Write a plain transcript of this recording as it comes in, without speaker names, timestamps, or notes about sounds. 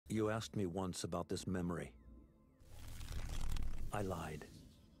You asked me once about this memory. I lied.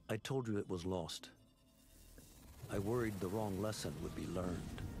 I told you it was lost. I worried the wrong lesson would be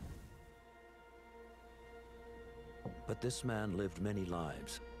learned. But this man lived many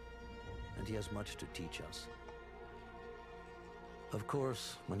lives, and he has much to teach us. Of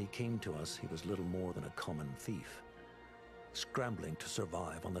course, when he came to us, he was little more than a common thief, scrambling to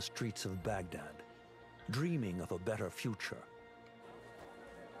survive on the streets of Baghdad, dreaming of a better future.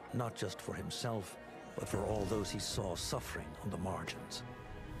 Not just for himself, but for all those he saw suffering on the margins.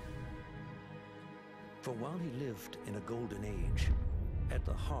 For while he lived in a golden age, at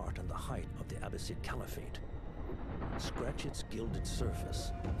the heart and the height of the Abbasid Caliphate, scratch its gilded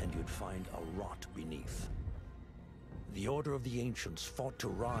surface and you'd find a rot beneath. The Order of the Ancients fought to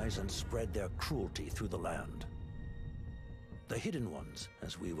rise and spread their cruelty through the land. The Hidden Ones,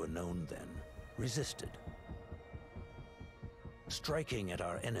 as we were known then, resisted, striking at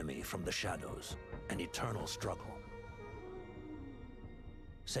our enemy from the shadows, an eternal struggle.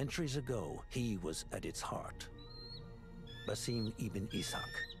 Centuries ago, he was at its heart, Basim ibn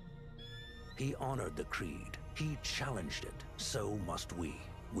Ishaq. He honored the creed, he challenged it, so must we.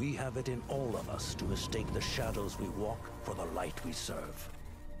 We have it in all of us to mistake the shadows we walk for the light we serve.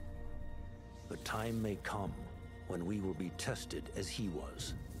 The time may come when we will be tested as he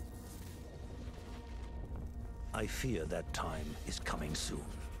was. I fear that time is coming soon.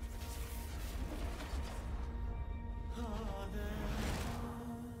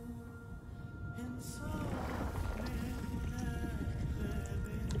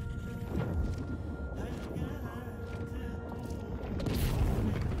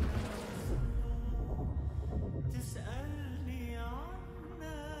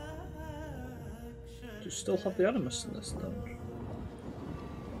 Do you still have the Animus in this then?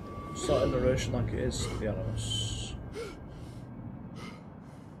 Start a narration like it is the Animus.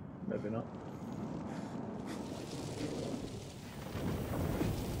 Maybe not.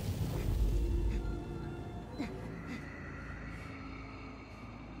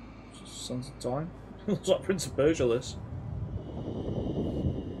 Sons of Time? Looks like Prince of Persia this.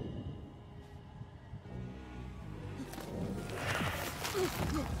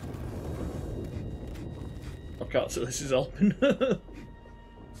 I can't say this is helping.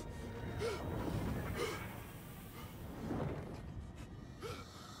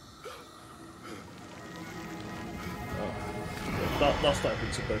 That's not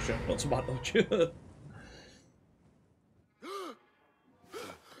Prince of Persia, not to my knowledge.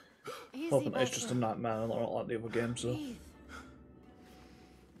 Hoping it's just a nightmare and not like the other games though.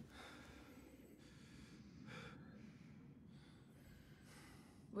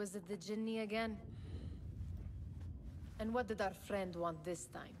 Was it the Jinni again? And what did our friend want this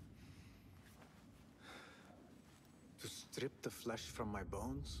time? To strip the flesh from my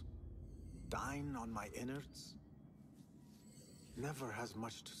bones? Dine on my innards? Never has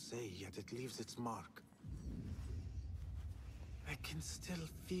much to say, yet it leaves its mark. I can still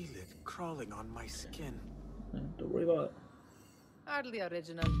feel it crawling on my skin. Don't worry about it. Hardly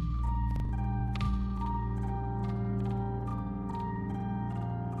original.